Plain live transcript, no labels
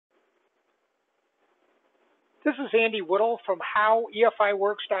This is Andy Whittle from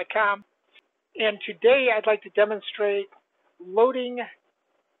HowEFIWorks.com, and today I'd like to demonstrate loading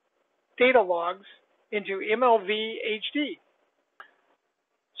data logs into MLV HD.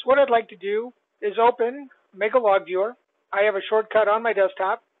 So what I'd like to do is open MegaLogViewer. I have a shortcut on my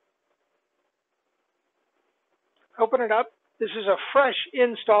desktop. Open it up. This is a fresh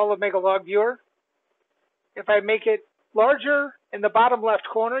install of MegaLogViewer. If I make it larger in the bottom left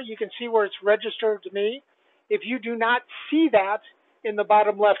corner, you can see where it's registered to me. If you do not see that in the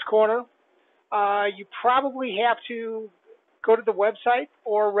bottom left corner, you probably have to go to the website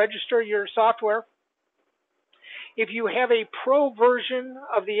or register your software. If you have a pro version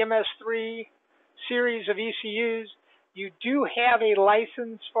of the MS3 series of ECUs, you do have a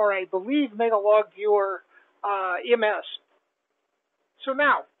license for, I believe, MegaLogViewer MS. So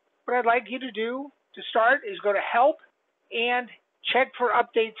now, what I'd like you to do to start is go to Help and check for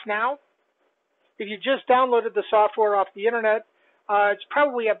updates now. If you just downloaded the software off the internet, it's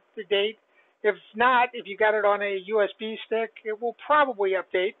probably up to date. If not, if you got it on a USB stick, it will probably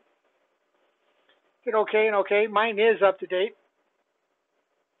update. Hit OK and OK. Mine is up to date.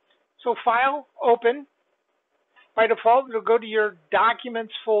 So File, Open. By default, it'll go to your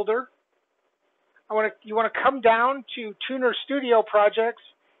Documents folder. You want to come down to Tuner Studio Projects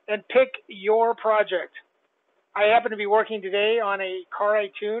and pick your project. I happen to be working today on a car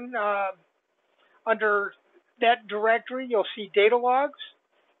I tune. Under that directory, you'll see data logs,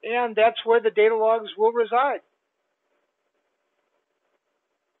 and that's where the data logs will reside.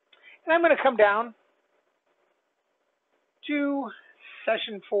 And I'm going to come down to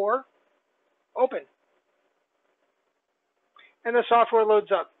Session 4, Open. And the software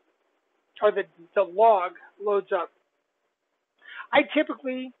loads up, or the log loads up. I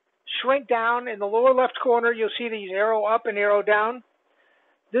typically shrink down. In the lower left corner, you'll see these arrow up and arrow down.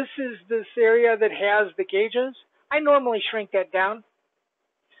 This is this area that has the gauges. I normally shrink that down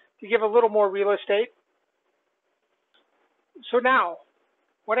to give a little more real estate. So now,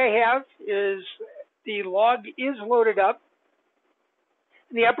 what I have is the log is loaded up.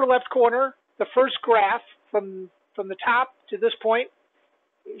 In the upper left corner, the first graph from the top to this point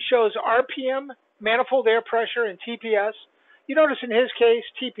shows RPM, manifold air pressure, and TPS. You notice in his case,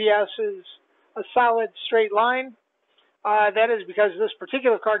 TPS is a solid straight line. That is because this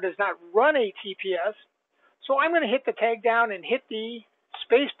particular car does not run a TPS. So I'm going to hit the tag down and hit the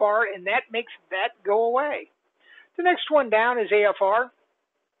space bar, and that makes that go away. The next one down is AFR.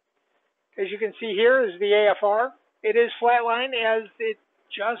 As you can see here is the AFR. It is flatline as it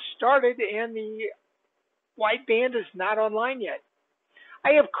just started, and the white band is not online yet.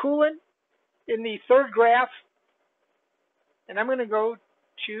 I have coolant in the third graph, and I'm going to go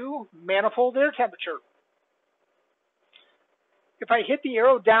to manifold air temperature. If I hit the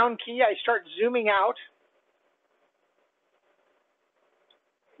arrow down key, I start zooming out.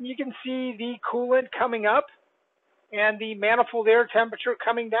 You can see the coolant coming up and the manifold air temperature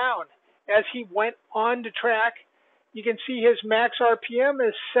coming down. As he went on to track, you can see his max RPM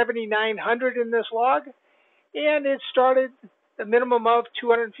is 7,900 in this log, and it started a minimum of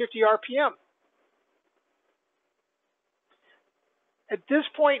 250 RPM. At this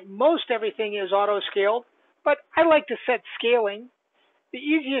point, most everything is auto-scaled, but I like to set scaling. The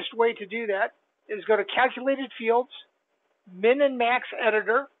easiest way to do that is go to Calculated Fields, Min and Max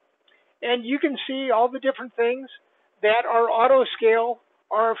Editor, and you can see all the different things that are auto-scale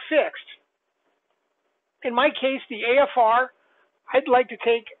are fixed. In my case, the AFR, I'd like to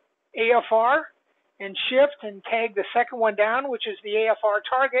take AFR and shift and tag the second one down, which is the AFR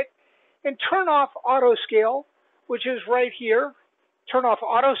target, and turn off auto-scale, which is right here. Turn off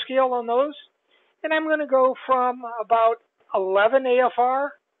auto-scale on those, and I'm going to go from about 11 AFR,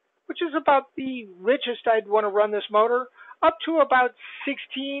 which is about the richest I'd want to run this motor, up to about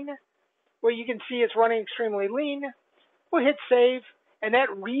 16, where you can see it's running extremely lean. We'll hit save, and that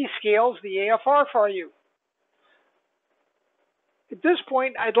rescales the AFR for you. At this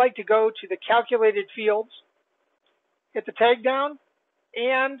point, I'd like to go to the calculated fields, hit the tag down,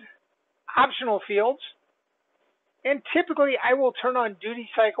 and optional fields. And typically, I will turn on duty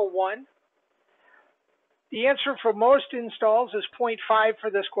cycle 1. The answer for most installs is 0.5 for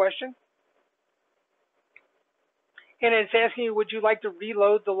this question. And it's asking you, would you like to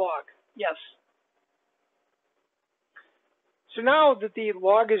reload the log? Yes. So now that the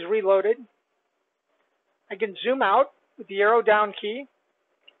log is reloaded, I can zoom out with the arrow down key,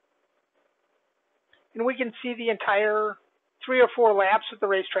 and we can see the entire 3 or 4 laps at the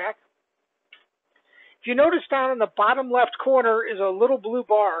racetrack. If you notice down in the bottom left corner is a little blue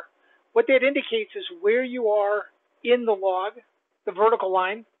bar. What that indicates is where you are in the log, the vertical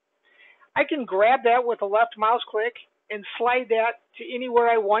line. I can grab that with a left mouse click and slide that to anywhere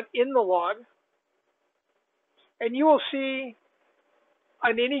I want in the log. And you will see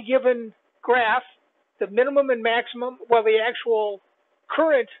on any given graph the minimum and maximum, well, the actual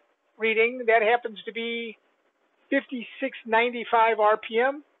current reading, that happens to be 5695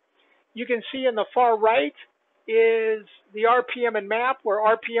 RPM. You can see in the far right is the RPM and map, where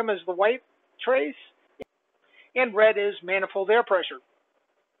RPM is the white trace and red is manifold air pressure.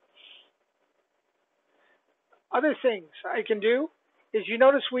 Other things I can do is, you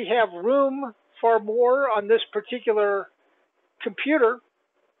notice we have room for more on this particular computer.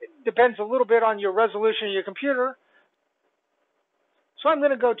 It depends a little bit on your resolution of your computer. So I'm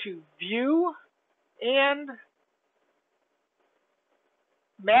going to go to View and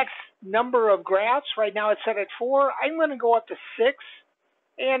Max number of graphs. Right now it's set at 4. I'm going to go up to 6,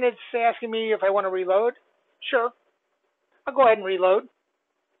 and it's asking me if I want to reload. Sure. I'll go ahead and reload.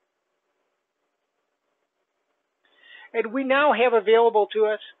 And we now have available to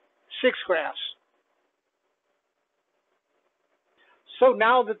us 6 graphs. So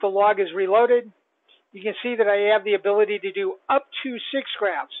now that the log is reloaded, you can see that I have the ability to do up to 6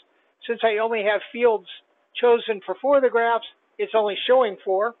 graphs. Since I only have fields chosen for 4 of the graphs, it's only showing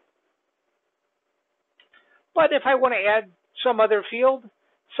 4. But if I want to add some other field,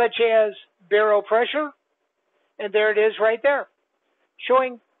 such as barrel pressure, and there it is right there,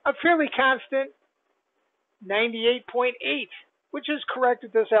 showing a fairly constant 98.8, which is correct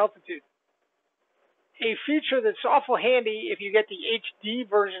at this altitude. A feature that's awful handy if you get the HD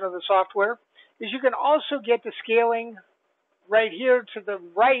version of the software is you can also get the scaling right here to the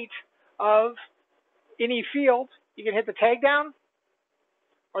right of any field. You can hit the tag down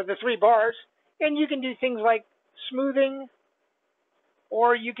or the 3 bars, and you can do things like smoothing,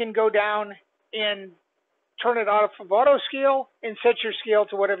 or you can go down and turn it off of auto scale and set your scale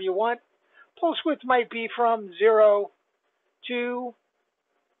to whatever you want. Pulse width might be from 0 to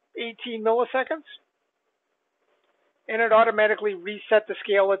 18 milliseconds, and it automatically reset the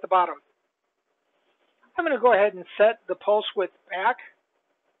scale at the bottom. I'm going to go ahead and set the pulse width back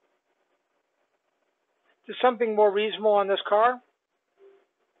to something more reasonable on this car.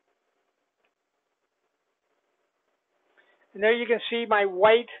 And there you can see my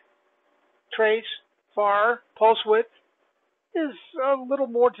white trace far pulse width is a little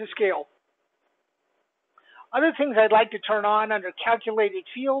more to scale. Other things I'd like to turn on under calculated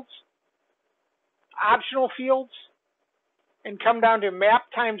fields, optional fields, and come down to map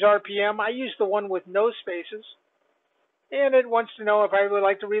times RPM. I use the one with no spaces, and it wants to know if I would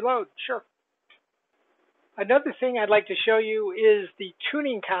like to reload. Sure. Another thing I'd like to show you is the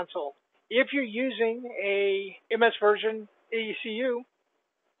tuning console. If you're using a MS version ECU,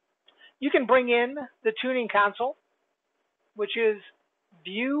 you can bring in the tuning console, which is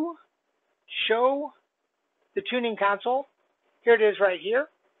View, Show the Tuning Console. Here it is right here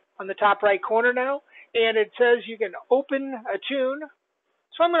on the top right corner now, and it says you can open a tune.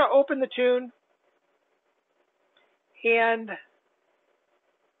 So I'm going to open the tune, and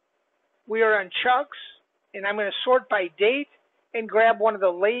we are on Chucks, and I'm going to sort by date and grab one of the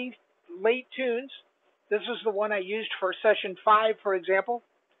late tunes. This is the one I used for session 5, for example.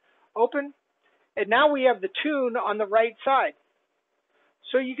 Open, and now we have the tune on the right side.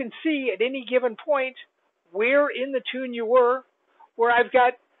 So you can see at any given point where in the tune you were, where I've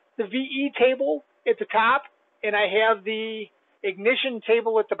got the VE table at the top, and I have the ignition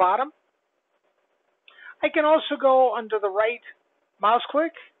table at the bottom. I can also go under the right mouse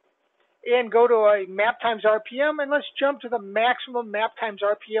click and go to a map times RPM, and let's jump to the maximum map times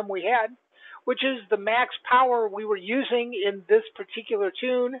RPM we had, which is the max power we were using in this particular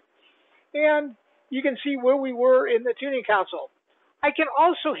tune. And you can see where we were in the tuning console. I can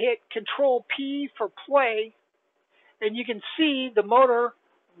also hit Control P for play, and you can see the motor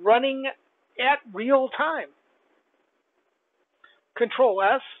running at real time. Control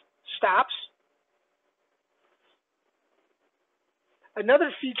S stops.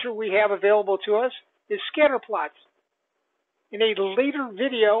 Another feature we have available to us is scatter plots. In a later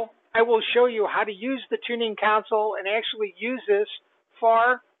video, I will show you how to use the tuning console and actually use this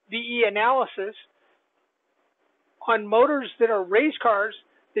for VE analysis on motors that are race cars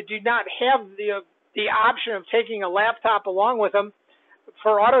that do not have the option of taking a laptop along with them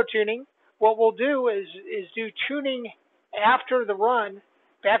for auto tuning. What we'll do is do tuning after the run,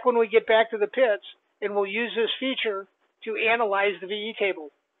 back when we get back to the pits, and we'll use this feature to analyze the VE table.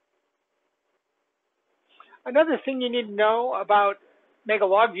 Another thing you need to know about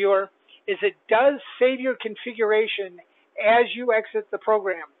MegaLogViewer is it does save your configuration as you exit the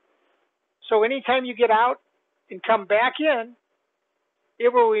program. So anytime you get out and come back in,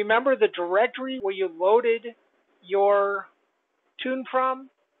 It will remember the directory where you loaded your tune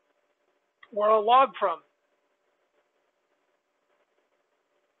from or a log from.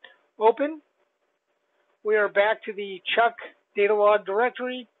 Open. We are back to the Chuck data log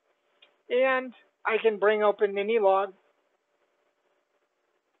directory, and I can bring open any log.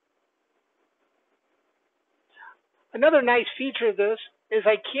 Another nice feature of this is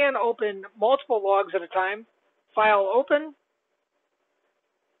I can open multiple logs at a time. File open,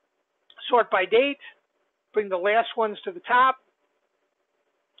 sort by date, bring the last ones to the top,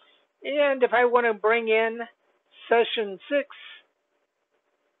 and if I want to bring in session 6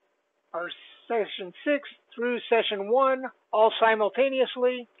 or session 6 through session 1 all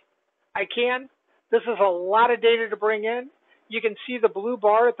simultaneously, I can. This is a lot of data to bring in. You can see the blue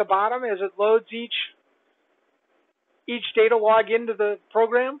bar at the bottom as it loads each data log into the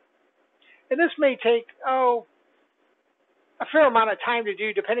program. And this may take, a fair amount of time to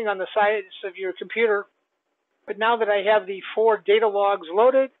do depending on the size of your computer. But now that I have the 4 data logs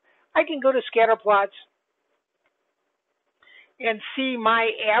loaded, I can go to scatter plots and see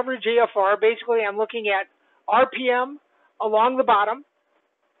my average AFR. Basically, I'm looking at RPM along the bottom.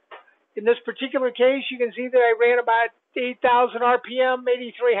 In this particular case, you can see that I ran about 8,000 RPM,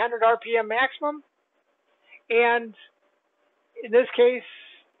 8,300 RPM maximum. And in this case,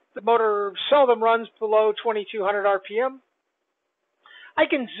 the motor seldom runs below 2,200 RPM. I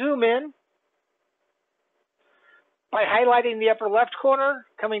can zoom in by highlighting the upper left corner,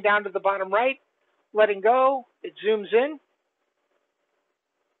 coming down to the bottom right, letting go, it zooms in.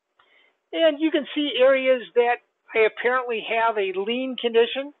 And you can see areas that I apparently have a lean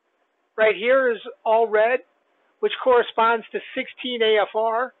condition. Right here is all red, which corresponds to 16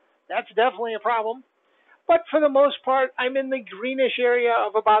 AFR. That's definitely a problem. But for the most part, I'm in the greenish area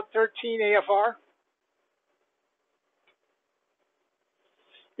of about 13 AFR.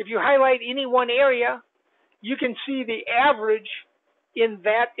 If you highlight any one area, you can see the average in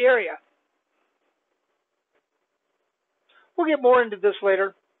that area. We'll get more into this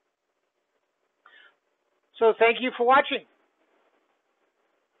later. So thank you for watching.